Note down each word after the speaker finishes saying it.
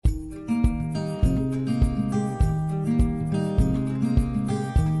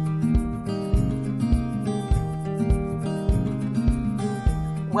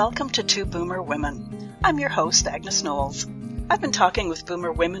welcome to Two Boomer Women. I'm your host, Agnes Knowles. I've been talking with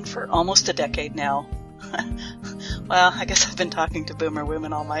Boomer women for almost a decade now. Well, I guess I've been talking to Boomer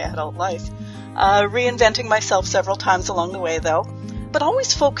women all my adult life. Reinventing myself several times along the way, though, but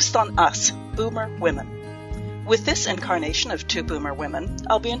always focused on us, Boomer women. With this incarnation of Two Boomer Women,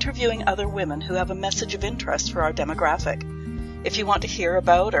 I'll be interviewing other women who have a message of interest for our demographic. If you want to hear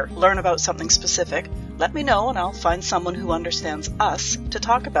about or learn about something specific, let me know and I'll find someone who understands us to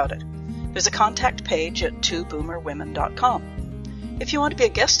talk about it. There's a contact page at twoboomerwomen.com. If you want to be a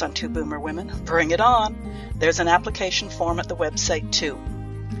guest on Two Boomer Women, bring it on. There's an application form at the website too.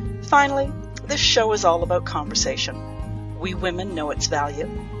 Finally, this show is all about conversation. We women know its value.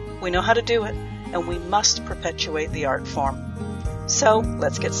 We know how to do it, and we must perpetuate the art form. So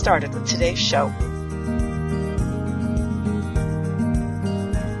let's get started with today's show.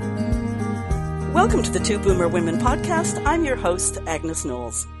 Welcome to the Two Boomer Women podcast. I'm your host, Agnes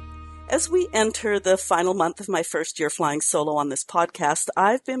Knowles. As we enter the final month of my first year flying solo on this podcast,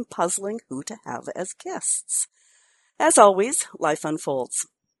 I've been puzzling who to have as guests. As always, life unfolds.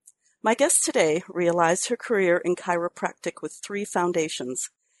 My guest today realized her career in chiropractic with 3 foundations: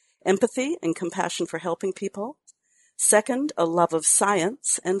 empathy and compassion for helping people, second, a love of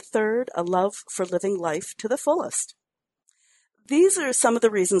science, and third, a love for living life to the fullest. These are some of the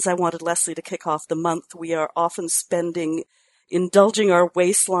reasons I wanted Leslie to kick off the month we are often spending indulging our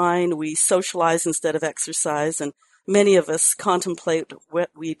waistline. We socialize instead of exercise, and many of us contemplate what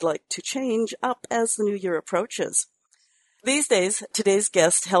we'd like to change up as the new year approaches. These days, today's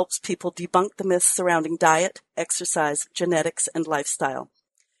guest helps people debunk the myths surrounding diet, exercise, genetics, and lifestyle.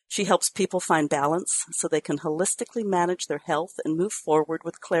 She helps people find balance so they can holistically manage their health and move forward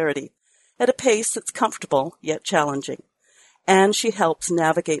with clarity at a pace that's comfortable yet challenging. And she helps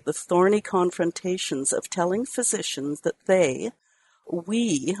navigate the thorny confrontations of telling physicians that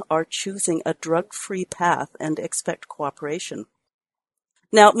we are choosing a drug-free path and expect cooperation.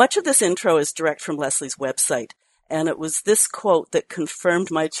 Now, much of this intro is direct from Leslie's website, and it was this quote that confirmed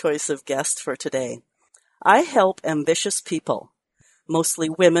my choice of guest for today. I help ambitious people, mostly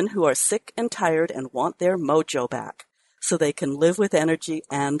women who are sick and tired and want their mojo back, so they can live with energy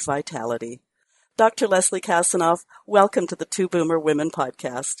and vitality. Dr. Leslie Kasanoff, welcome to the Two Boomer Women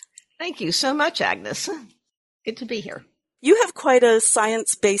podcast. Thank you so much, Agnes. Good to be here. You have quite a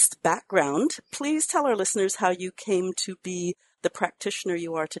science-based background. Please tell our listeners how you came to be the practitioner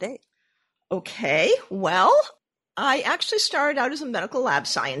you are today. Okay, well, I actually started out as a medical lab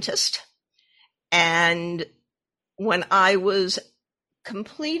scientist. And when I was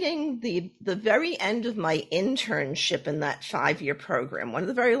completing the very end of my internship in that 5-year program, one of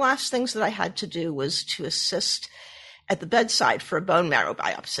the very last things that I had to do was to assist at the bedside for a bone marrow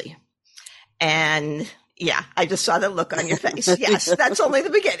biopsy. And yeah, I just saw that look on your face. Yes, that's only the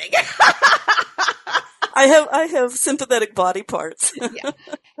beginning. I have sympathetic body parts. Yeah.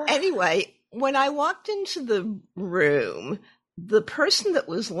 Anyway, when I walked into the room, the person that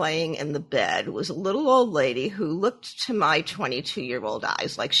was laying in the bed was a little old lady who looked to my 22-year-old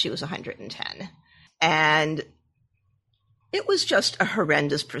eyes like she was 110. And it was just a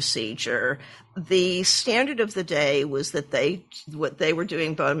horrendous procedure. The standard of the day was that they were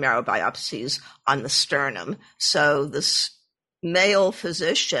doing bone marrow biopsies on the sternum. So this male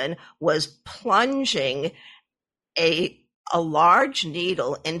physician was plunging a large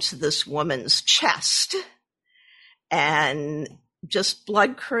needle into this woman's chest, and just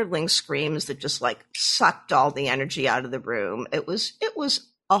blood-curdling screams that just like sucked all the energy out of the room. It was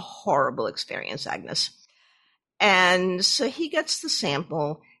a horrible experience, Agnes. And so he gets the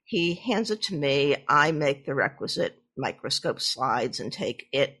sample, he hands it to me, I make the requisite microscope slides and take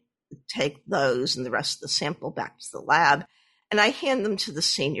those and the rest of the sample back to the lab, and I hand them to the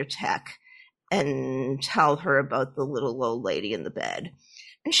senior tech and tell her about the little old lady in the bed.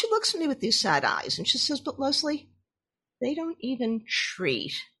 And she looks at me with these sad eyes and she says, "But Leslie, they don't even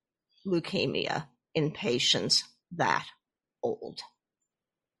treat leukemia in patients that old."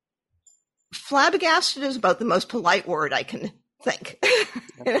 Flabbergasted is about the most polite word I can think.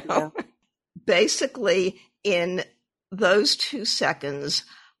 Yeah. Basically, in those 2 seconds,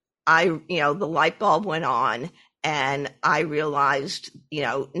 the light bulb went on, and I realized,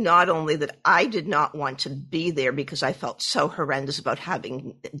 not only that I did not want to be there because I felt so horrendous about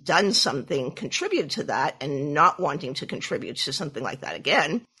having done something, contributed to that, and not wanting to contribute to something like that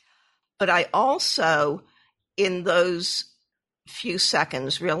again, but I also, in those few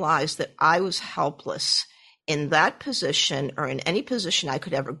seconds, realized that I was helpless in that position or in any position I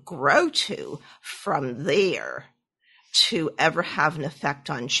could ever grow to from there to ever have an effect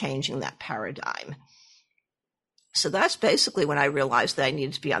on changing that paradigm. So that's basically when I realized that I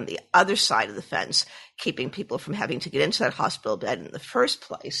needed to be on the other side of the fence, keeping people from having to get into that hospital bed in the first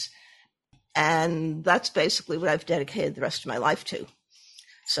place. And that's basically what I've dedicated the rest of my life to.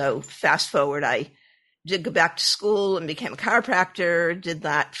 So fast forward, I did go back to school and became a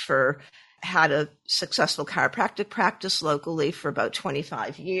chiropractor, had a successful chiropractic practice locally for about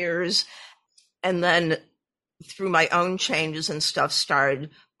 25 years. And then through my own changes and stuff, started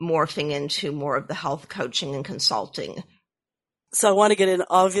morphing into more of the health coaching and consulting. So I want to get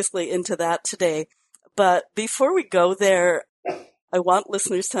obviously into that today. But before we go there, I want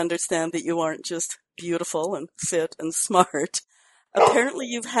listeners to understand that you aren't just beautiful and fit and smart. Apparently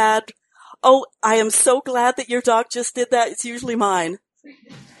you've had, I am so glad that your dog just did that. It's usually mine.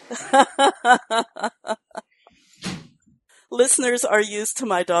 Listeners are used to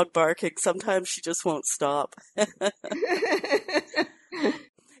my dog barking. Sometimes she just won't stop.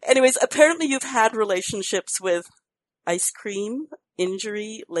 Anyways, apparently you've had relationships with ice cream,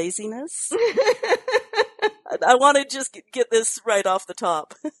 injury, laziness. I want to just get this right off the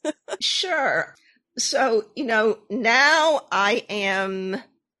top. Sure. So, now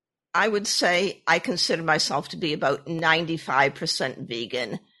I would say I consider myself to be about 95%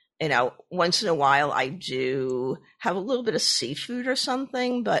 vegan. Once in a while I do have a little bit of seafood or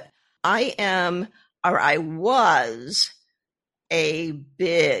something, but I was a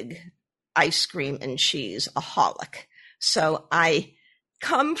big ice cream and cheese aholic. So I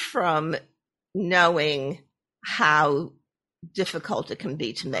come from knowing how difficult it can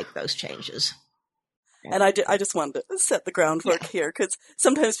be to make those changes. And I just wanted to set the groundwork here, because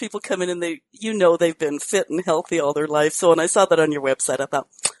sometimes people come in and they've been fit and healthy all their life. So when I saw that on your website, I thought,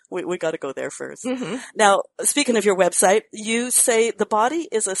 we got to go there first. Mm-hmm. Now, speaking of your website, you say the body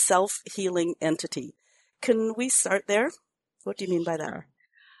is a self-healing entity. Can we start there? What do you mean by that?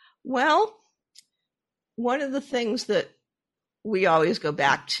 Well, one of the things that we always go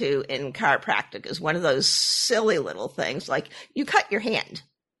back to in chiropractic is one of those silly little things, like you cut your hand.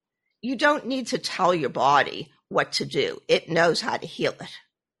 You don't need to tell your body what to do. It knows how to heal it,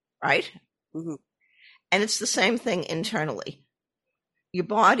 right? Mm-hmm. And it's the same thing internally. Your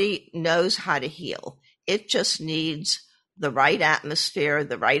body knows how to heal. It just needs the right atmosphere,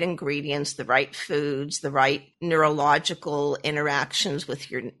 the right ingredients, the right foods, the right neurological interactions with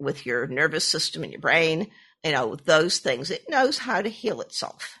your nervous system and your brain, those things. It knows how to heal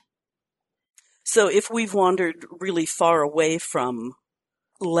itself. So if we've wandered really far away from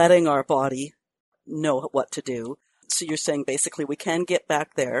letting our body know what to do, so you're saying basically we can get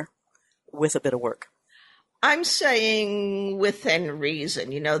back there with a bit of work. I'm saying within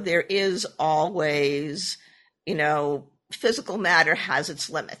reason. There is always, physical matter has its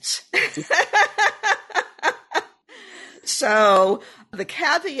limits. So the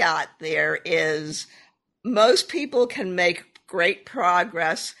caveat there is most people can make great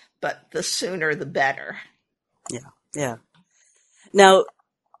progress, but the sooner the better. Yeah. Now,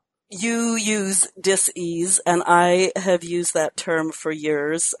 you use dis-ease, and I have used that term for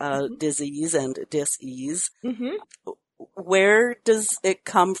years, disease and dis-ease. Mm-hmm. Where does it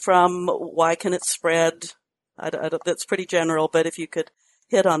come from? Why can it spread? That's pretty general, but if you could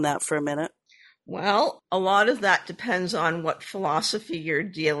hit on that for a minute. Well, a lot of that depends on what philosophy you're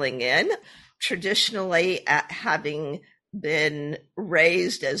dealing in. Traditionally, having been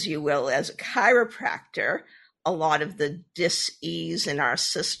raised, as you will, as a chiropractor, a lot of the dis-ease in our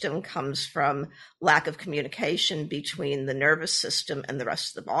system comes from lack of communication between the nervous system and the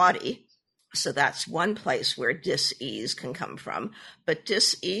rest of the body. So that's one place where dis-ease can come from. But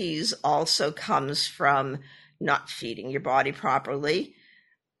dis-ease also comes from not feeding your body properly,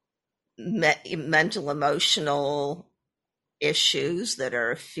 mental, emotional issues that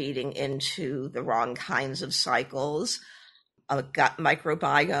are feeding into the wrong kinds of cycles. A gut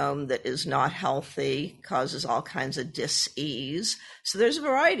microbiome that is not healthy causes all kinds of dis-ease. So there's a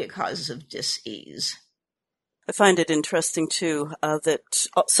variety of causes of dis-ease. I find it interesting, too, that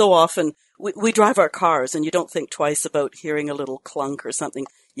so often we drive our cars and you don't think twice about hearing a little clunk or something.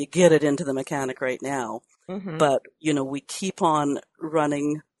 You get it into the mechanic right now. Mm-hmm. But, we keep on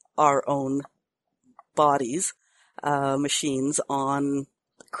running our own bodies, machines on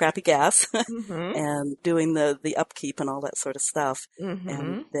crappy gas mm-hmm. and doing the upkeep and all that sort of stuff. Mm-hmm.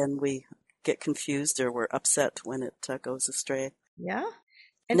 And then we get confused or we're upset when it goes astray. Yeah.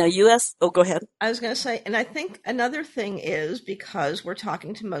 And now go ahead. I was going to say, and I think another thing is, because we're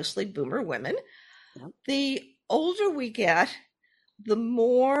talking to mostly boomer women, the older we get, the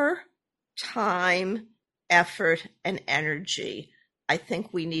more time, effort, and energy I think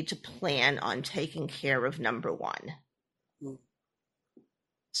we need to plan on taking care of number one.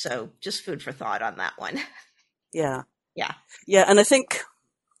 So just food for thought on that one. Yeah. Yeah. Yeah. And I think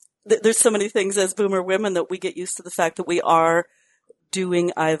there's so many things as boomer women that we get used to the fact that we are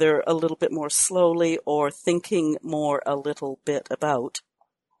doing either a little bit more slowly or thinking more a little bit about,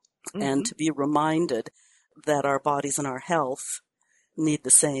 and to be reminded that our bodies and our health need the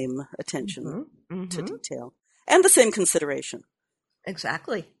same attention to detail and the same consideration.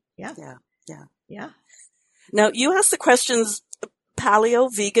 Exactly. Yeah. Yeah. Yeah. Yeah. Now, you asked the questions,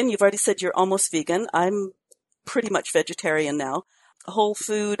 paleo, vegan. You've already said you're almost vegan. I'm pretty much vegetarian now. Whole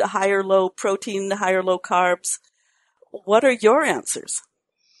food, higher, low protein, higher, low carbs. What are your answers?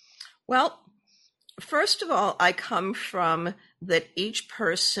 Well, first of all, I come from that each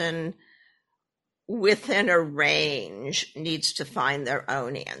person within a range needs to find their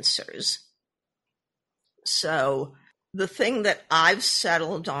own answers. So the thing that I've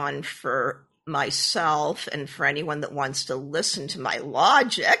settled on for myself and for anyone that wants to listen to my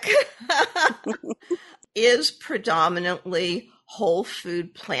logic is predominantly whole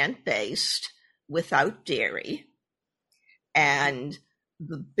food, plant-based, without dairy. And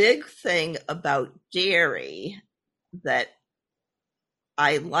the big thing about dairy that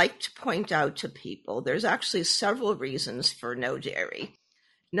I like to point out to people, there's actually several reasons for no dairy.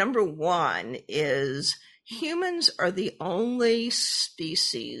 Number one is humans are the only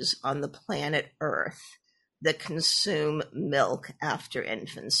species on the planet Earth that consume milk after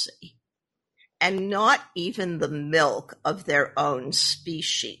infancy, and not even the milk of their own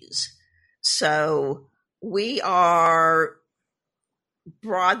species. So we are,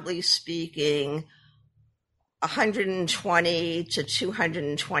 broadly speaking, 120 to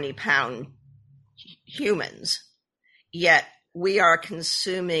 220 pound humans, yet we are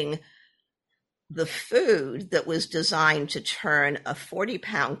consuming the food that was designed to turn a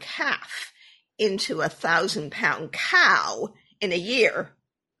 40-pound calf into a 1,000-pound cow in a year.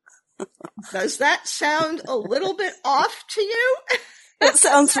 Does that sound a little bit off to you? It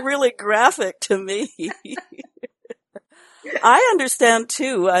sounds really graphic to me. I understand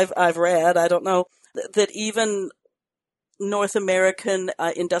too. I've read, I don't know, that even North American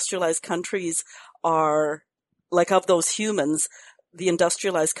industrialized countries are, like, of those humans, the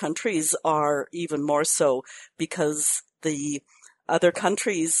industrialized countries are even more so, because the other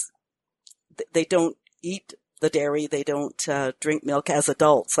countries, they don't eat the dairy, they don't drink milk as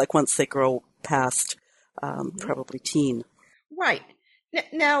adults, like once they grow past probably teen. Right.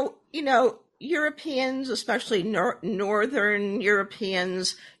 Now, Europeans, especially Northern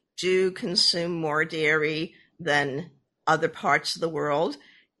Europeans, do consume more dairy than other parts of the world.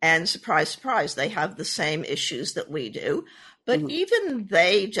 And surprise, surprise, they have the same issues that we do. But even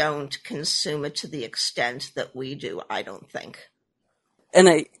they don't consume it to the extent that we do, I don't think.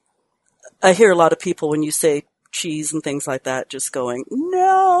 And I hear a lot of people, when you say cheese and things like that, just going,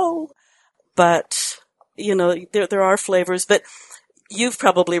 no. But, there are flavors. But you've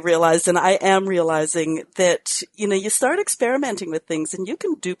probably realized, and I am realizing, that, you start experimenting with things and you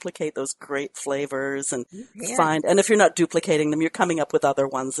can duplicate those great flavors and find, and if you're not duplicating them, you're coming up with other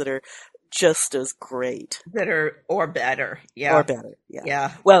ones that are just as great. Or better. Yeah. Or better. Yeah.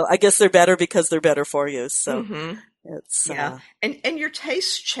 Yeah. Well, I guess they're better because they're better for you. So it's, and your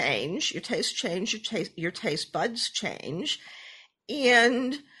tastes change, your taste buds change.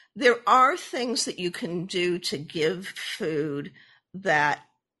 And there are things that you can do to give food that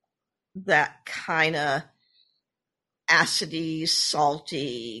kind of acidy,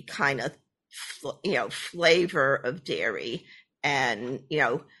 salty kind of, flavor of dairy. And,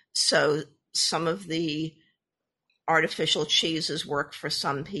 so some of the artificial cheeses work for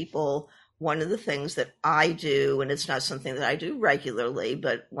some people. One of the things that I do, and it's not something that I do regularly,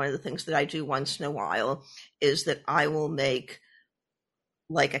 but one of the things that I do once in a while is that I will make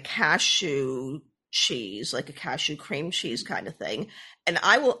like a cashew cheese, like a cashew cream cheese kind of thing. And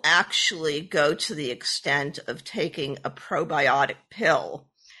I will actually go to the extent of taking a probiotic pill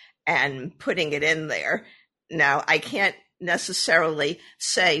and putting it in there. Now, I can't necessarily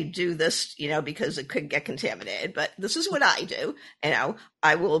say do this, because it could get contaminated, but this is what I do.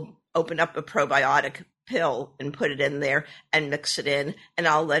 I will open up a probiotic pill and put it in there and mix it in, and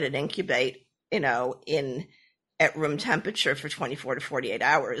I'll let it incubate, at room temperature for 24 to 48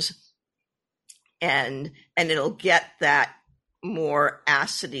 hours. And it'll get that more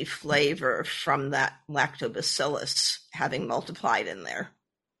acidy flavor from that lactobacillus having multiplied in there.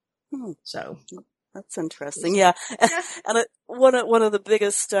 So that's interesting. Yeah. And one of the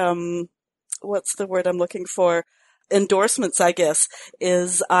biggest, what's the word I'm looking for? Endorsements, I guess,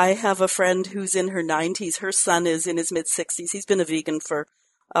 is I have a friend who's in her 90s. Her son is in his mid 60s. He's been a vegan for,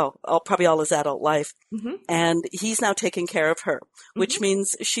 probably all his adult life. Mm-hmm. And he's now taking care of her, which Mm-hmm.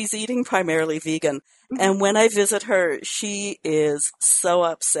 means she's eating primarily vegan. Mm-hmm. And when I visit her, she is so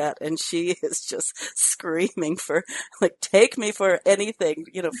upset and she is just screaming for, like, take me for anything,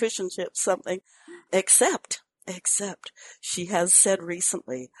 fish and chips, something, except she has said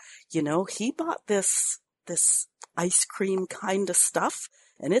recently, he bought this ice cream kind of stuff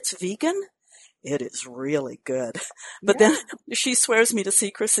and it's vegan. It is really good. But then she swears me to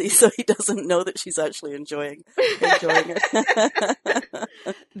secrecy, so he doesn't know that she's actually enjoying it.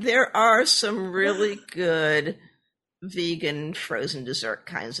 There are some really good vegan frozen dessert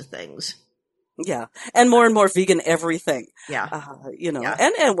kinds of things. Yeah. And more vegan everything. Yeah.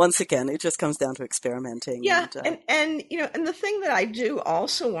 And once again, it just comes down to experimenting. Yeah. And the thing that I do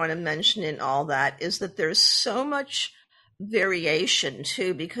also want to mention in all that is that there's so much variation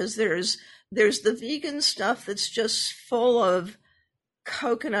too, because there's the vegan stuff that's just full of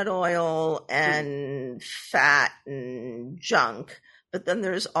coconut oil and fat and junk, but then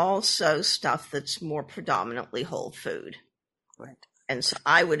there's also stuff that's more predominantly whole food. Right. And so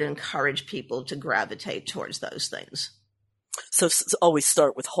I would encourage people to gravitate towards those things. So always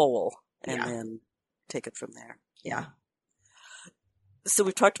start with whole and then take it from there. Yeah. So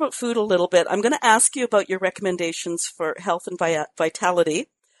we've talked about food a little bit. I'm going to ask you about your recommendations for health and vitality.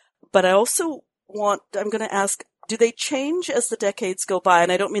 But I'm going to ask, do they change as the decades go by?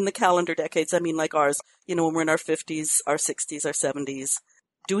 And I don't mean the calendar decades. I mean like ours, when we're in our 50s, our 60s, our 70s.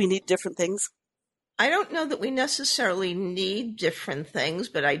 Do we need different things? I don't know that we necessarily need different things,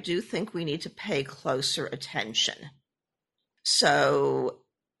 but I do think we need to pay closer attention. So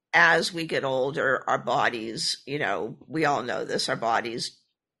as we get older, our bodies, we all know this, our bodies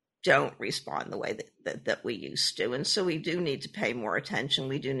don't respond the way that we used to. And so we do need to pay more attention.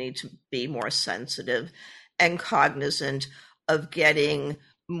 We do need to be more sensitive and cognizant of getting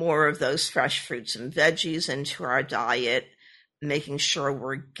more of those fresh fruits and veggies into our diet, making sure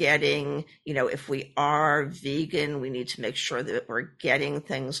we're getting, if we are vegan, we need to make sure that we're getting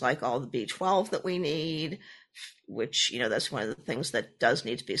things like all the B12 that we need, which, that's one of the things that does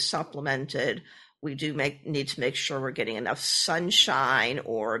need to be supplemented. We do need to make sure we're getting enough sunshine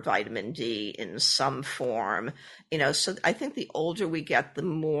or vitamin D in some form. So I think the older we get, the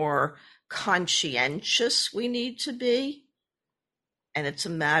more conscientious we need to be. And it's a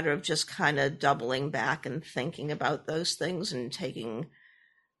matter of just kind of doubling back and thinking about those things and taking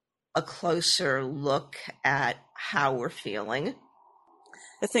a closer look at how we're feeling.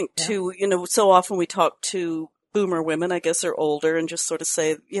 I think too, so often we talk to boomer women, I guess, or older, and just sort of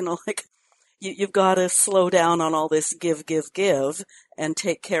say, like, you've got to slow down on all this give, and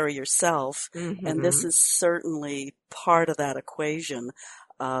take care of yourself. Mm-hmm. And this is certainly part of that equation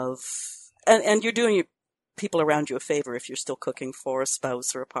of, and you're doing people around you a favor if you're still cooking for a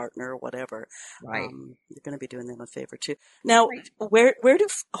spouse or a partner or whatever. Right. You're going to be doing them a favor too. Now, where do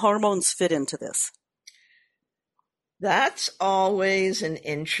hormones fit into this? That's always an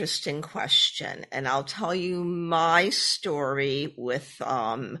interesting question. And I'll tell you my story with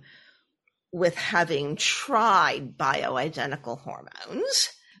having tried bioidentical hormones.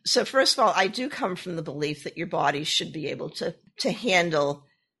 So first of all, I do come from the belief that your body should be able to handle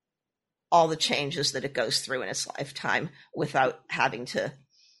all the changes that it goes through in its lifetime without having to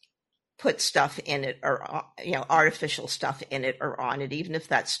put stuff in it or, artificial stuff in it or on it, even if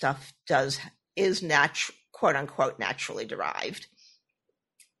that stuff is quote unquote naturally derived.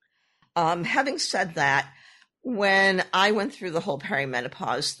 Having said that, when I went through the whole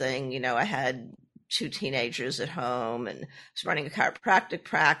perimenopause thing, I had 2 teenagers at home and was running a chiropractic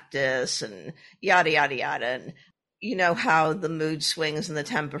practice and yada, yada, yada. And you know how the mood swings and the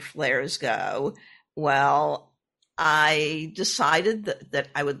temper flares go. Well, I decided that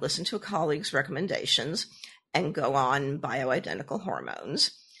I would listen to a colleague's recommendations and go on bioidentical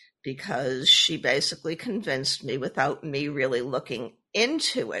hormones, because she basically convinced me, without me really looking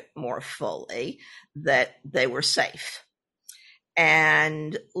into it more fully, that they were safe.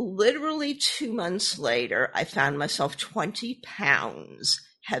 And literally 2 months later, I found myself 20 pounds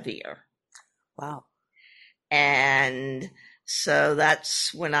heavier. Wow. And so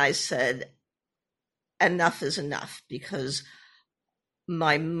that's when I said, enough is enough, because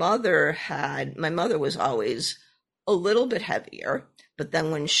my mother was always a little bit heavier, but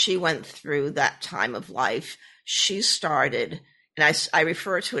then when she went through that time of life, she started, and I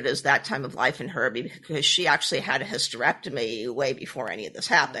refer to it as that time of life in her because she actually had a hysterectomy way before any of this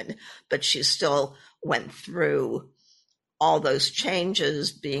happened, but she still went through all those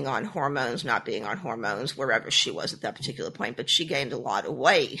changes, being on hormones, not being on hormones, wherever she was at that particular point, but she gained a lot of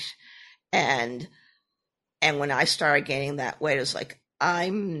weight. And when I started gaining that weight, it was like,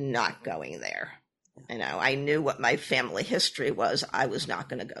 I'm not going there. I knew what my family history was. I was not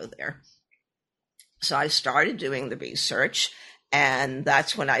going to go there. So I started doing the research, and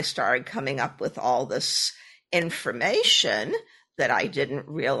that's when I started coming up with all this information that I didn't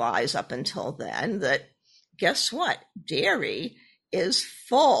realize up until then, that guess what? Dairy is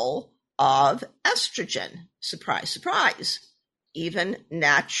full of estrogen. Surprise, surprise. Even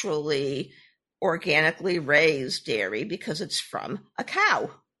naturally, organically raised dairy, because it's from a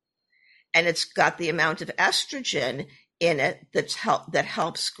cow. And it's got the amount of estrogen in it that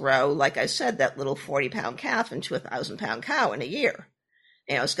helps grow, like I said, that little 40-pound calf into a 1,000-pound cow in a year.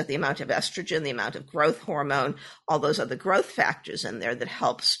 It's got the amount of estrogen, the amount of growth hormone, all those other growth factors in there that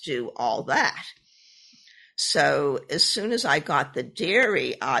helps do all that. So as soon as I got the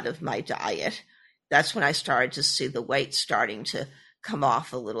dairy out of my diet, that's when I started to see the weight starting to come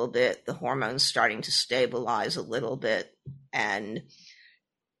off a little bit, the hormones starting to stabilize a little bit, and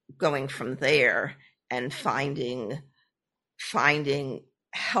going from there and finding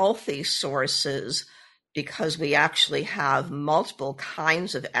healthy sources, because we actually have multiple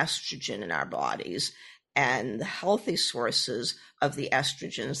kinds of estrogen in our bodies, and the healthy sources of the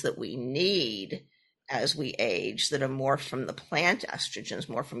estrogens that we need as we age, that are more from the plant estrogens,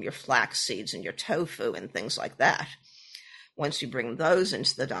 more from your flax seeds and your tofu and things like that. Once you bring those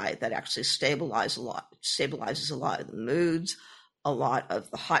into the diet, that actually stabilizes a lot of the moods, a lot of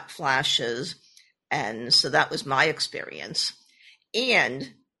the hot flashes. And so that was my experience.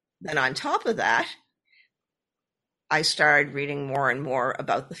 And then on top of that, I started reading more and more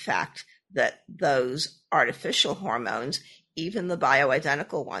about the fact that those artificial hormones, even the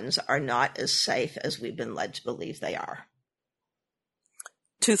bioidentical ones, are not as safe as we've been led to believe they are.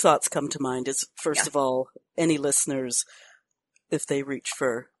 Two thoughts come to mind. Is first of all, any listeners, if they reach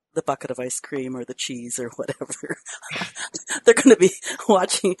for the bucket of ice cream or the cheese or whatever, they're going to be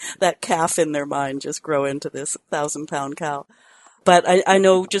watching that calf in their mind just grow into this 1,000-pound cow. But I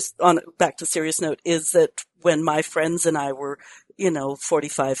know, just on back to serious note, is that when my friends and I were,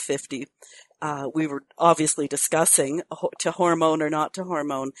 45, 50, we were obviously discussing to hormone or not to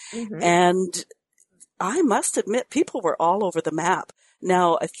hormone. Mm-hmm. And I must admit, people were all over the map.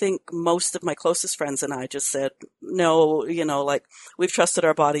 Now, I think most of my closest friends and I just said, no, we've trusted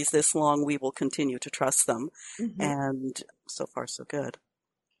our bodies this long, we will continue to trust them. Mm-hmm. And so far, so good.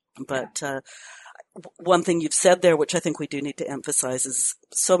 But one thing you've said there, which I think we do need to emphasize, is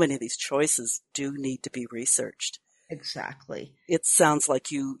so many of these choices do need to be researched. Exactly. It sounds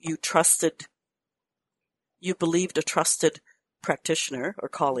like you believed a trusted practitioner or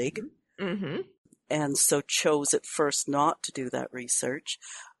colleague. Mm-hmm. And so chose at first not to do that research,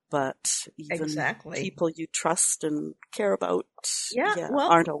 but even people you trust and care about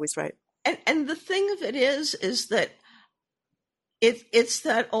aren't always right. And the thing of it is that it's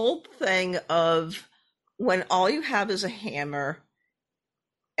that old thing of, when all you have is a hammer,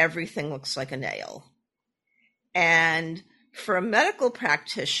 everything looks like a nail. And for a medical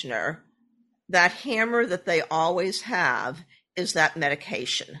practitioner, that hammer that they always have is that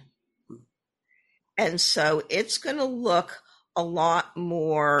medication. And so it's going to look a lot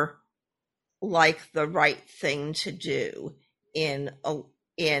more like the right thing to do in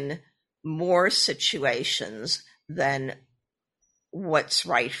more situations than what's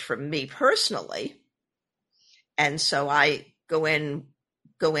right for me personally. And so I go into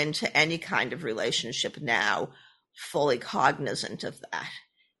any kind of relationship now fully cognizant of that,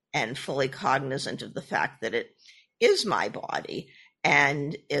 and fully cognizant of the fact that it is my body.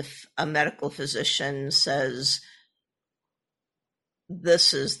 And if a medical physician says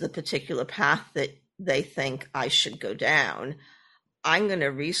this is the particular path that they think I should go down, I'm going to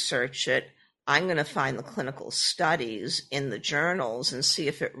research it. I'm going to find the clinical studies in the journals and see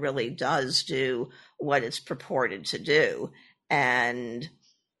if it really does do what it's purported to do. And,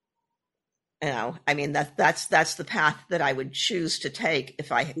 that's the path that I would choose to take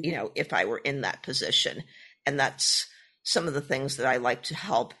if I were in that position. And that's some of the things that I like to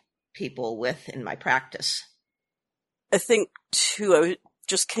help people with in my practice. I think, too, it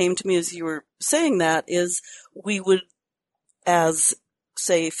just came to me as you were saying that, is we would, as,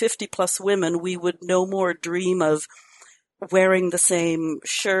 say, 50-plus women, we would no more dream of wearing the same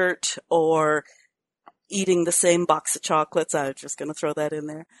shirt or eating the same box of chocolates. I was just going to throw that in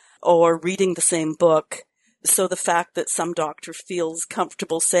there. Or reading the same book. So the fact that some doctor feels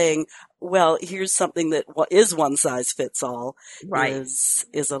comfortable saying, well, here's something that is one size fits all, right, is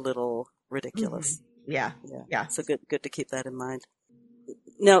a little ridiculous. Mm-hmm. Yeah. So good to keep that in mind.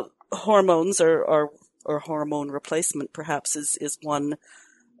 Now, hormones or hormone replacement perhaps is one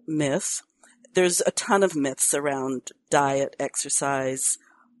myth. there's a ton of myths around diet, exercise,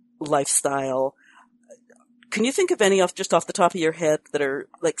 lifestyle. Can you think of any just off the top of your head that are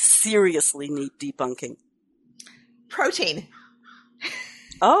like seriously need debunking? Protein.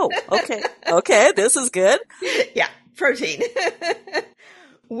 Oh, okay. Okay, this is good. Yeah, protein.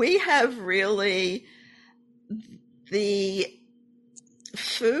 We have really, the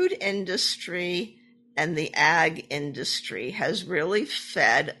food industry and the ag industry has really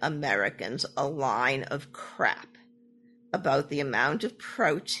fed Americans a line of crap about the amount of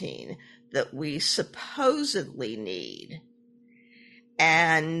protein that we supposedly need.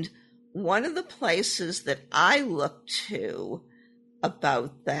 And one of the places that I look to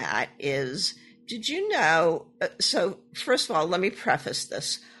about that is, did you know, so first of all, let me preface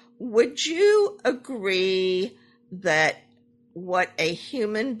this. Would you agree that what a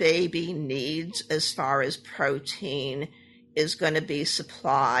human baby needs as far as protein is going to be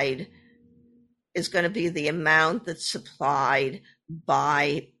supplied, is going to be the amount that's supplied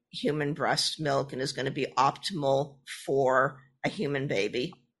by human breast milk and is going to be optimal for a human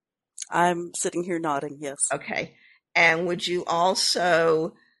baby? I'm sitting here nodding, yes. Okay. And would you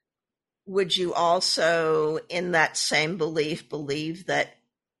also, in that same belief, believe that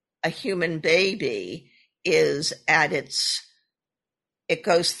a human baby is it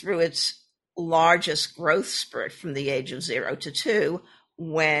goes through its largest growth spurt from the age of 0 to 2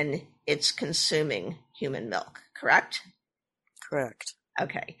 when it's consuming human milk, correct? Correct.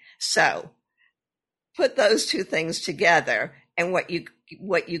 Okay. So put those two things together, and what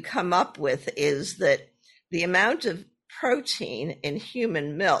you come up with is that the amount of protein in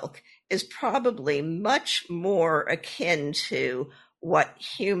human milk is probably much more akin to what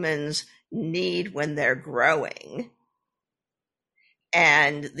humans need when they're growing.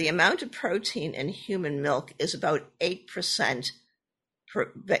 And the amount of protein in human milk is about 8%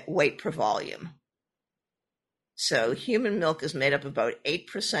 weight per volume. So human milk is made up of about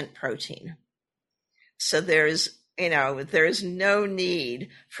 8% protein. So there's no need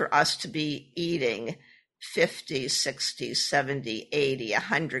for us to be eating 50, 60, 70, 80,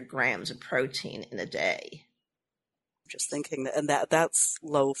 100 grams of protein in a day. Just thinking that, and that's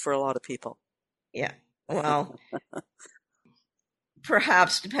low for a lot of people. Yeah. Well,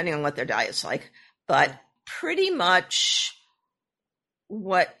 perhaps depending on what their diet's like, but pretty much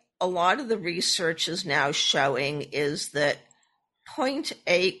what a lot of the research is now showing is that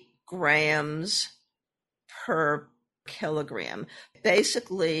 0.8 grams per kilogram,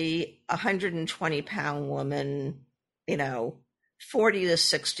 basically a 120-pound woman, 40 to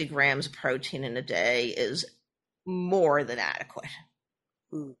 60 grams of protein in a day is more than adequate.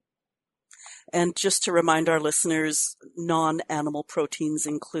 And just to remind our listeners, non-animal proteins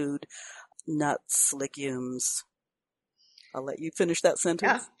include nuts, legumes. I'll let you finish that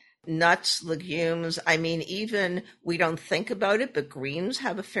sentence. Yeah. Nuts, legumes. I mean, even we don't think about it, but greens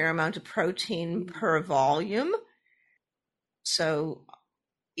have a fair amount of protein per volume. So,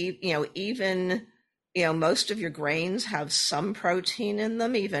 even, most of your grains have some protein in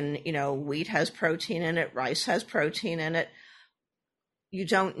them. Even, wheat has protein in it. Rice has protein in it. You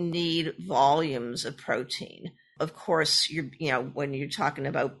don't need volumes of protein. Of course, when you're talking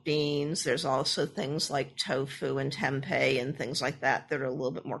about beans, there's also things like tofu and tempeh and things like that are a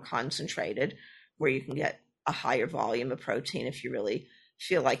little bit more concentrated, where you can get a higher volume of protein if you really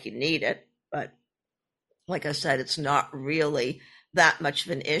feel like you need it. But like I said, it's not really that much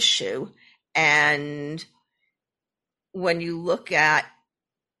of an issue. And when you look at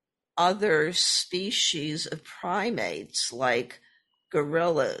other species of primates, like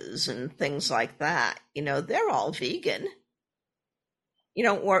gorillas and things like that, they're all vegan.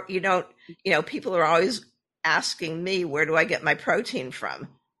 People are always asking me, where do I get my protein from?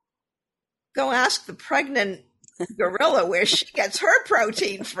 Go ask the pregnant gorilla where she gets her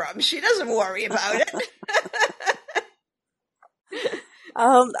protein from. She doesn't worry about it.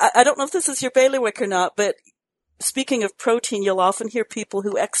 I don't know if this is your bailiwick or not, but speaking of protein, you'll often hear people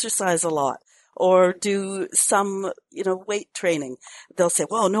who exercise a lot or do some, weight training. They'll say,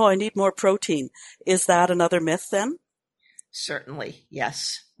 well, no, I need more protein. Is that another myth then? Certainly,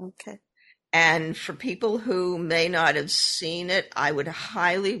 yes. Okay. And for people who may not have seen it, I would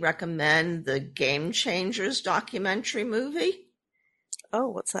highly recommend the Game Changers documentary movie. Oh,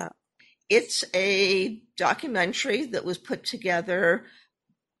 what's that? It's a documentary that was put together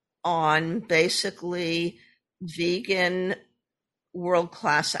on basically vegan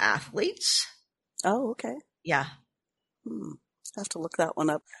world-class athletes. Oh, okay. Yeah. I have to look that one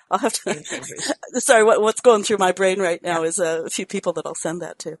up. I'll have to. Sorry, what's going through my brain right now is a few people that I'll send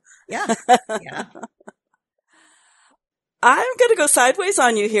that to. Yeah. Yeah. I'm going to go sideways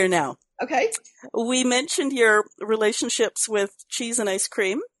on you here now. Okay. We mentioned your relationships with cheese and ice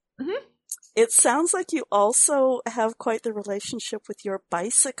cream. Mm-hmm. It sounds like you also have quite the relationship with your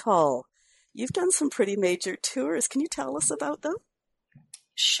bicycle. You've done some pretty major tours. Can you tell us about them?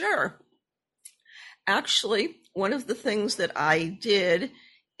 Sure. Actually, one of the things that I did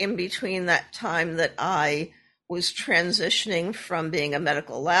in between that time that I was transitioning from being a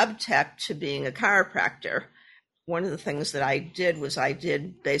medical lab tech to being a chiropractor, one of the things that I did was I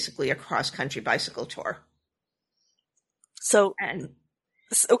did basically a cross-country bicycle tour. So, And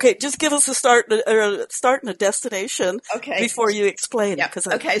okay, just give us a start and a destination before you explain. Yeah.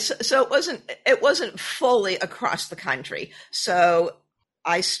 Okay. So it wasn't fully across the country. So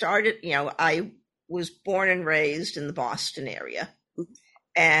I started, I was born and raised in the Boston area,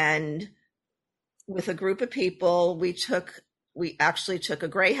 and with a group of people, we actually took a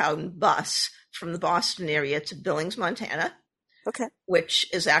Greyhound bus from the Boston area to Billings, Montana. Okay. Which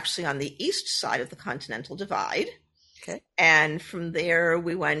is actually on the east side of the Continental Divide. Okay. And from there,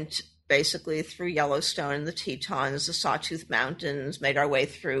 we went basically through Yellowstone and the Tetons, the Sawtooth Mountains, made our way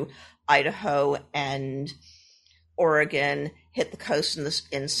through Idaho and Oregon, hit the coast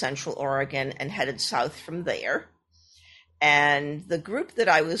in central Oregon, and headed south from there. And the group that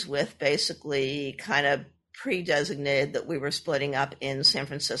I was with basically kind of pre-designated that we were splitting up in San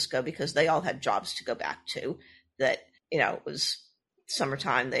Francisco because they all had jobs to go back to, that, it was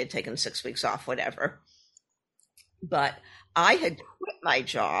summertime, they had taken 6 weeks off, whatever. But I had quit my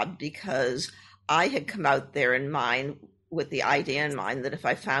job because I had come out there with the idea in mind that if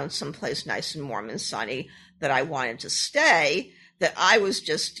I found someplace nice and warm and sunny that I wanted to stay, that I was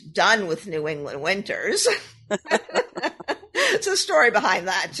just done with New England winters. It's a story behind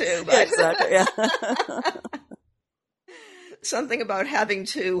that too. But. Yeah, exactly. Yeah. Something about having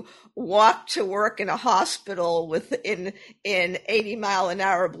to walk to work in a hospital in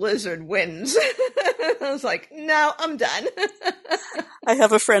 80-mile-an-hour blizzard winds. I was like, no, I'm done. I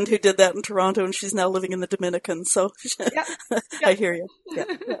have a friend who did that in Toronto, and she's now living in the Dominican. So yeah. I hear you.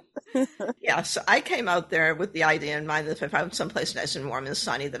 Yeah. Yeah. So I came out there with the idea in mind that if I found someplace nice and warm and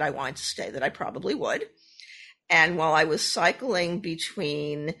sunny that I wanted to stay, that I probably would. And while I was cycling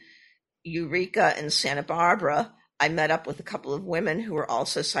between Eureka and Santa Barbara, I met up with a couple of women who were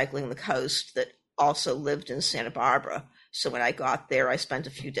also cycling the coast that also lived in Santa Barbara. So when I got there, I spent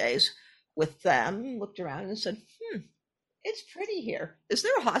a few days with them, looked around and said, it's pretty here. Is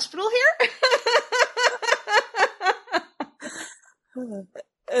there a hospital here?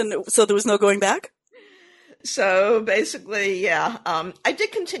 And so there was no going back? So basically, yeah, I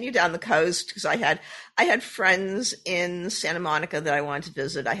did continue down the coast because I had friends in Santa Monica that I wanted to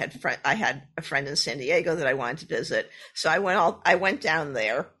visit. I had a friend in San Diego that I wanted to visit. So I went down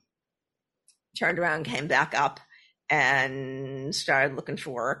there, turned around, came back up, and started looking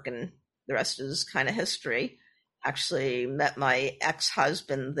for work. And the rest is kind of history. Actually, met my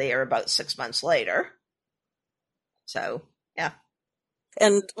ex-husband there about 6 months later. So, yeah.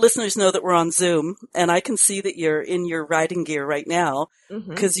 And listeners know that we're on Zoom, and I can see that you're in your riding gear right now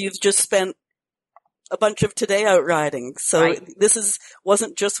because you've just spent a bunch of today out riding. So This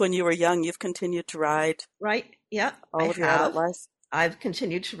wasn't just when you were young. You've continued to ride. Right. Yeah. All of your adult life. I've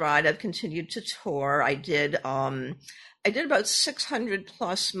continued to ride. I've continued to tour. I did about 600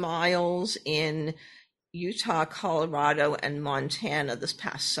 plus miles in Utah, Colorado, and Montana this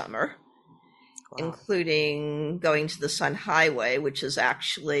past summer. Wow. Including going to the Sun Highway, which is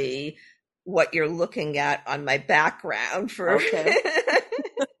actually what you're looking at on my background. Okay.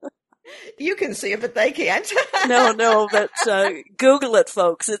 You can see it, but they can't. No, but Google it,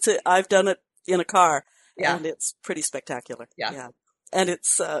 folks. I've done it in a car, yeah. And it's pretty spectacular. Yeah. And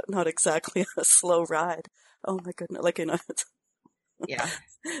it's not exactly a slow ride. Oh my goodness! Yeah.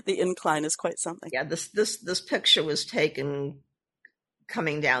 The incline is quite something. Yeah. This picture was taken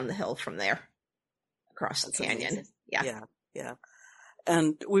coming down the hill from there. Across the canyon. Amazing. Yeah.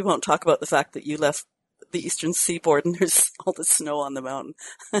 And we won't talk about the fact that you left the eastern seaboard and there's all the snow on the mountain.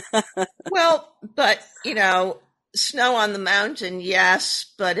 Well, but, snow on the mountain,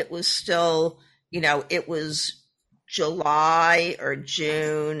 yes, but it was still, it was July or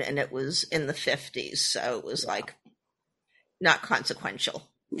June and it was in the 50s. So it was like not consequential.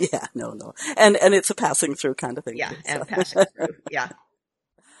 Yeah, no. And it's a passing through kind of thing. Yeah, and passing through, yeah.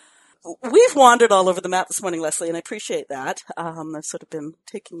 We've wandered all over the map this morning, Leslie, and I appreciate that. I've sort of been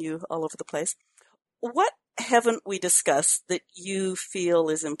taking you all over the place. What haven't we discussed that you feel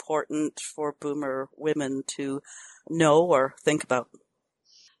is important for boomer women to know or think about?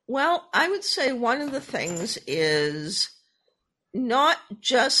 Well, I would say one of the things is not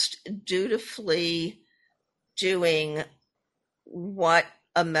just dutifully doing what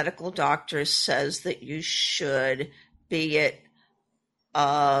a medical doctor says that you should, be it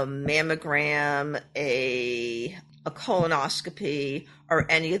a mammogram, a colonoscopy, or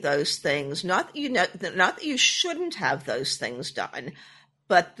any of those things, not that you shouldn't have those things done,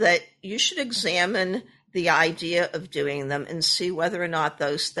 but that you should examine the idea of doing them and see whether or not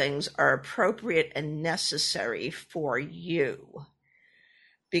those things are appropriate and necessary for you.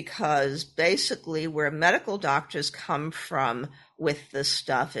 Because basically where medical doctors come from with this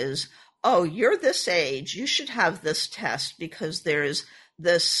stuff is, oh, you're this age, you should have this test because there's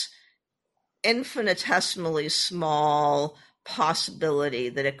this infinitesimally small possibility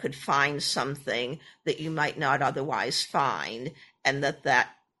that it could find something that you might not otherwise find, and that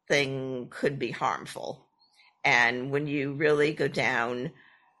thing could be harmful. And when you really go down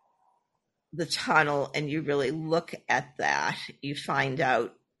the tunnel and you really look at that, you find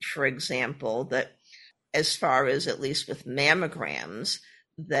out, for example, that as far as, at least with mammograms,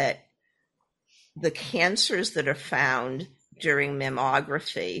 that the cancers that are found during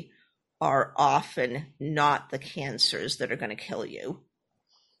mammography are often not the cancers that are going to kill you.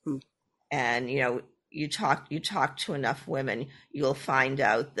 And, you talk to enough women, you'll find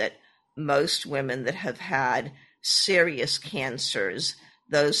out that most women that have had serious cancers,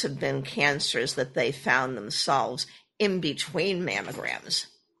 those have been cancers that they found themselves in between mammograms.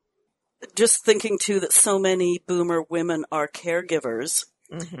 Just thinking, too, that so many boomer women are caregivers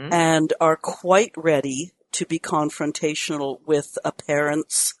and are quite ready to be confrontational with a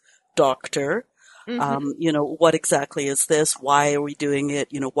parent's doctor. What exactly is this? Why are we doing it?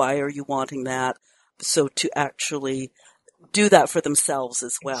 Why are you wanting that? So to actually do that for themselves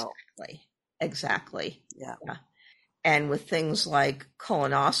as well. Exactly. Yeah. And with things like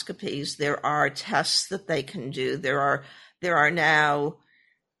colonoscopies, there are tests that they can do. There are now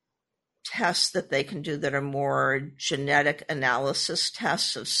tests that they can do that are more genetic analysis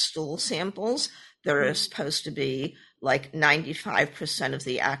tests of stool samples that are supposed to be like 95% of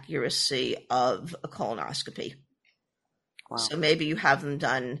the accuracy of a colonoscopy. Wow. So maybe you have them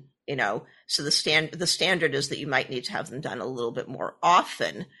done, so the standard is that you might need to have them done a little bit more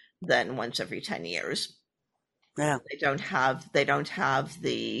often than once every 10 years. Yeah. They don't have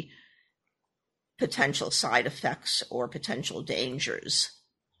the potential side effects or potential dangers.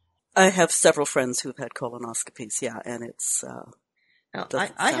 I have several friends who've had colonoscopies, and it's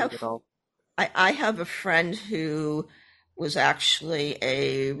doesn't sound at all. I have a friend who was actually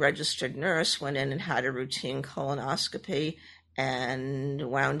a registered nurse, went in and had a routine colonoscopy and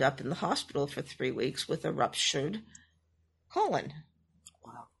wound up in the hospital for 3 weeks with a ruptured colon.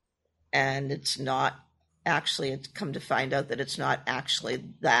 Wow. And it's come to find out that it's not actually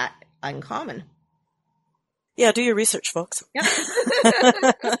that uncommon. Yeah, do your research, folks. Yeah.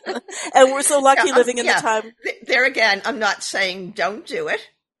 And we're so lucky living in the time. There again, I'm not saying don't do it.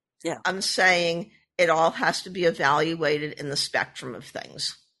 Yeah. I'm saying it all has to be evaluated in the spectrum of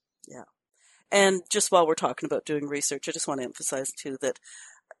things. Yeah. And just while we're talking about doing research, I just want to emphasize, too, that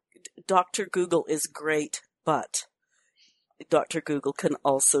Dr. Google is great, but Dr. Google can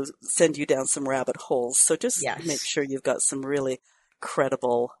also send you down some rabbit holes. So just make sure you've got some really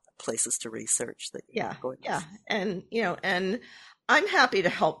credible places to research that you're going to. And and I'm happy to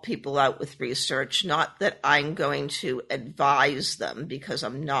help people out with research, not that I'm going to advise them, because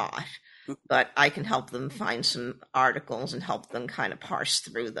I'm not, but I can help them find some articles and help them kind of parse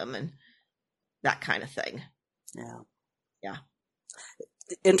through them and that kind of thing. Yeah.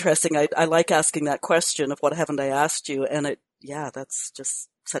 Interesting. I like asking that question of what haven't I asked you, and that's just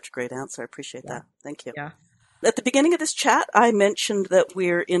such a great answer. I appreciate that. Thank you. Yeah. At the beginning of this chat, I mentioned that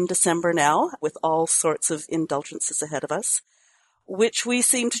we're in December now with all sorts of indulgences ahead of us, which we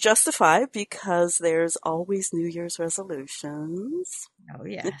seem to justify because there's always New Year's resolutions. Oh,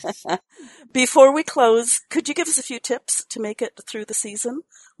 yes. Before we close, could you give us a few tips to make it through the season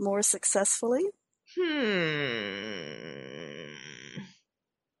more successfully?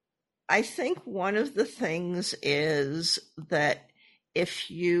 I think one of the things is that if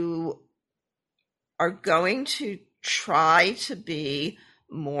you are going to try to be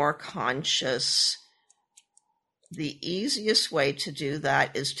more conscious, the easiest way to do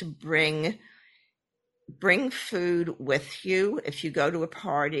that is to bring food with you. If you go to a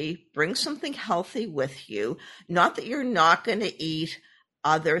party, bring something healthy with you. Not that you're not going to eat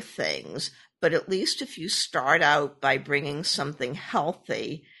other things, but at least if you start out by bringing something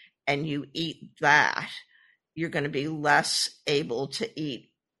healthy and you eat that, you're going to be less able to eat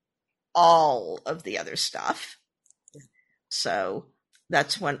all of the other stuff. So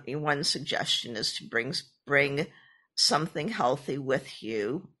that's one suggestion, is to bring something healthy with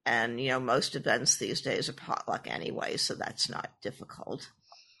you. And most events these days are potluck anyway, so that's not difficult.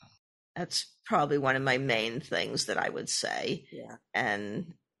 That's probably one of my main things that I would say. Yeah.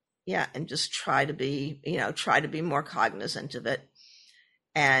 And yeah, and just try to be more cognizant of it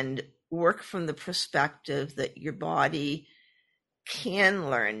and work from the perspective that your body can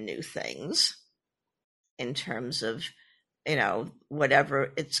learn new things in terms of,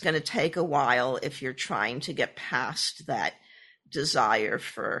 whatever. It's going to take a while if you're trying to get past that desire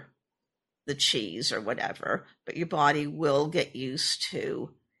for the cheese or whatever, but your body will get used to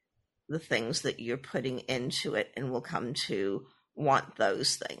the things that you're putting into it and will come to want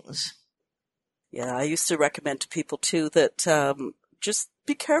those things. Yeah, I used to recommend to people too that just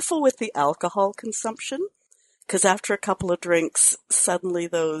be careful with the alcohol consumption, because after a couple of drinks, suddenly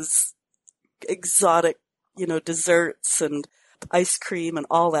those exotic, desserts and ice cream and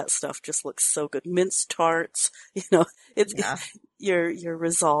all that stuff just looks so good. Minced tarts, it's Yeah. your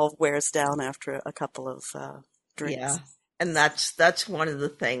resolve wears down after a couple of drinks. Yeah. And that's one of the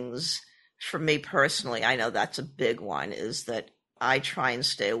things for me personally. I know that's a big one, is that I try and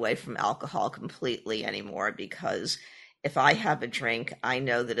stay away from alcohol completely anymore, because if I have a drink, I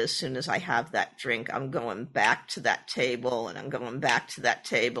know that as soon as I have that drink, I'm going back to that table, and I'm going back to that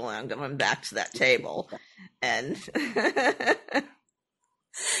table, and I'm going back to that table. And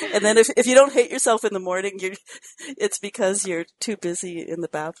and then if you don't hate yourself in the morning, it's because you're too busy in the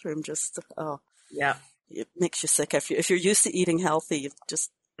bathroom. Just yeah, it makes you sick. If you're used to eating healthy, you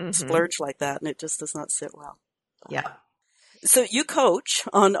just splurge like that, and it just does not sit well. Yeah. So you coach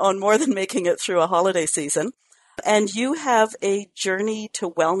on more than making it through a holiday season, and you have a Journey to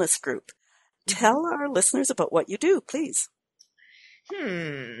Wellness group. Tell our listeners about what you do, please.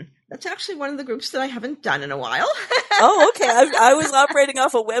 That's actually one of the groups that I haven't done in a while. Oh, okay. I was operating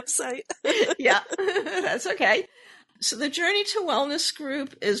off a website. Yeah, that's okay. So the Journey to Wellness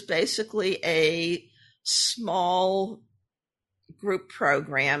group is basically a small group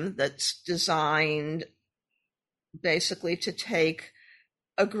program that's designed basically to take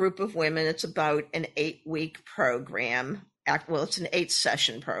a group of women. It's about an 8-week program. Well, it's an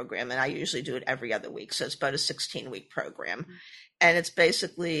 8-session program, and I usually do it every other week. So it's about a 16-week program. And it's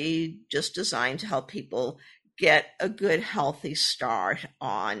basically just designed to help people get a good, healthy start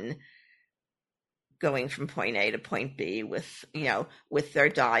on going from point A to point B with their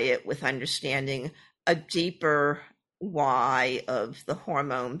diet, with understanding a deeper why of the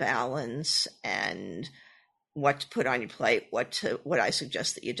hormone balance and what to put on your plate, what I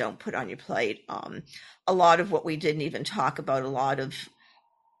suggest that you don't put on your plate. A lot of what we didn't even talk about, a lot of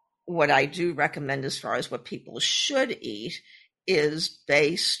what I do recommend as far as what people should eat is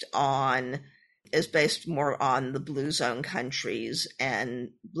based more on the Blue Zone countries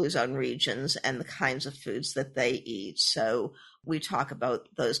and Blue Zone regions and the kinds of foods that they eat. So we talk about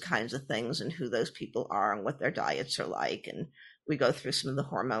those kinds of things and who those people are and what their diets are like. And we go through some of the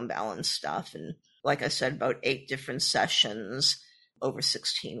hormone balance stuff. And like I said, about 8 different sessions over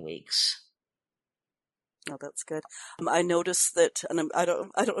 16 weeks. Oh, that's good. I noticed that, and I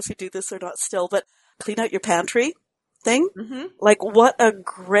don't know if you do this or not still, but clean out your pantry thing. Mm-hmm. Like, what a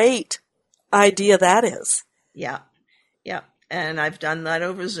great idea that is. Yeah. And I've done that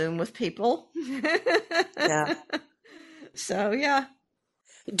over Zoom with people. Yeah. So, yeah.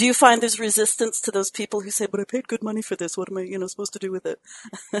 Do you find there's resistance to those people who say, but I paid good money for this. What am I, supposed to do with it?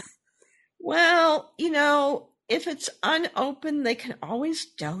 Well, if it's unopened, they can always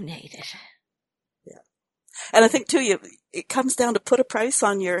donate it. Yeah. And I think, too, it comes down to put a price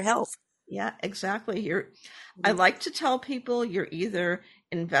on your health. Yeah, exactly. I like to tell people you're either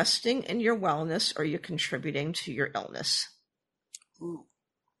investing in your wellness or you're contributing to your illness. Ooh,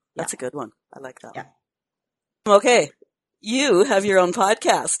 that's a good one. I like that. Yeah. Okay. You have your own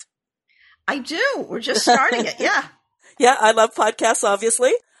podcast. I do. We're just starting it. Yeah. Yeah. I love podcasts,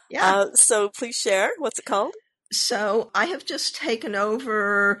 obviously. Yeah. So please share. What's it called? So I have just taken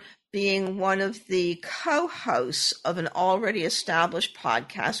over being one of the co-hosts of an already established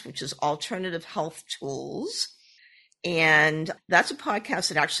podcast, which is Alternative Health Tools. And that's a podcast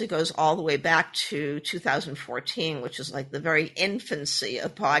that actually goes all the way back to 2014, which is like the very infancy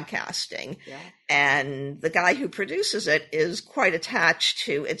of podcasting. Yeah. And the guy who produces it is quite attached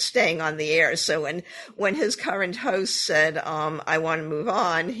to it staying on the air. So when his current host said, I want to move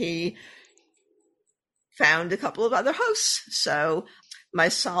on, he found a couple of other hosts. So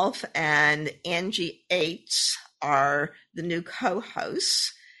myself and Angie Ates are the new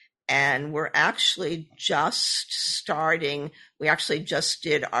co-hosts. And we're actually just starting. We actually just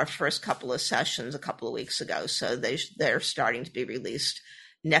did our first couple of sessions a couple of weeks ago. So they're starting to be released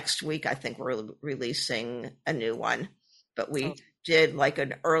next week. I think we're releasing a new one. But we did like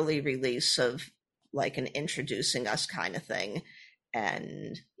an early release of like an introducing us kind of thing.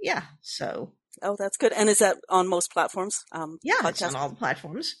 And yeah, so. Oh, that's good. And is that on most platforms? Yeah, podcast? It's on all the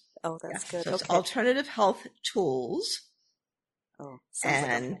platforms. Oh, that's good. So it's okay. Alternative Health Tools. Oh, sounds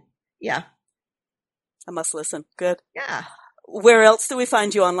like a... yeah. I must listen. Good. Yeah. Where else do we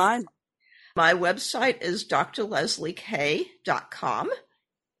find you online? My website is drlesliek.com.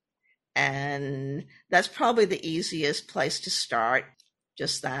 And that's probably the easiest place to start.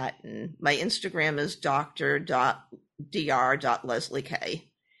 Just that. And my Instagram is dr.lesliek.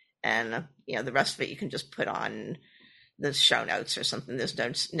 And, the rest of it you can just put on the show notes or something.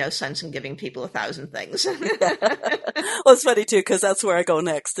 There's no sense in giving people 1,000 things. Well, it's funny too, because that's where I go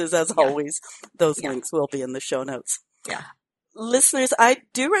next, is as always, those links will be in the show notes. Yeah. Listeners, I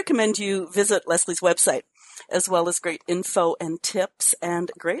do recommend you visit Leslie's website, as well as great info and tips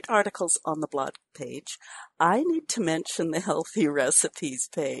and great articles on the blog page. I need to mention the healthy recipes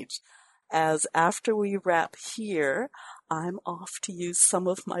page, as after we wrap here, I'm off to use some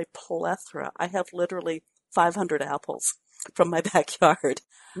of my plethora. I have literally 500 apples from my backyard.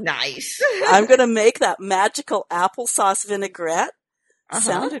 Nice. I'm going to make that magical applesauce vinaigrette.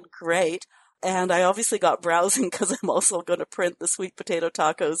 Sounded great. And I obviously got browsing because I'm also going to print the sweet potato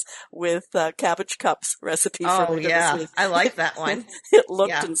tacos with cabbage cups recipe for later this week. I like that one. It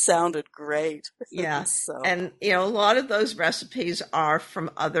looked and sounded great. Yeah. And, a lot of those recipes are from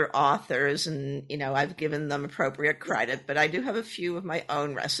other authors and, I've given them appropriate credit, but I do have a few of my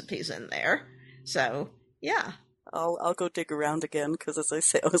own recipes in there. So, yeah. I'll go dig around again because, as I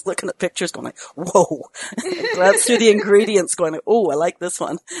say, I was looking at pictures going like, whoa, glance through the ingredients going like, oh, I like this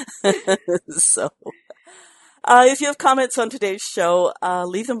one. So if you have comments on today's show,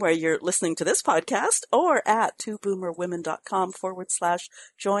 leave them where you're listening to this podcast or at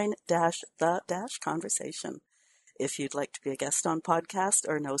twoboomerwomen.com/join-the-conversation. If you'd like to be a guest on podcast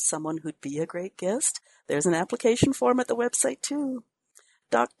or know someone who'd be a great guest, there's an application form at the website too.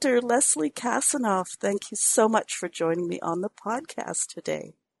 Dr. Leslie Kasanoff, thank you so much for joining me on the podcast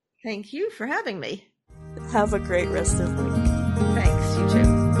today. Thank you for having me. Have a great rest of the week.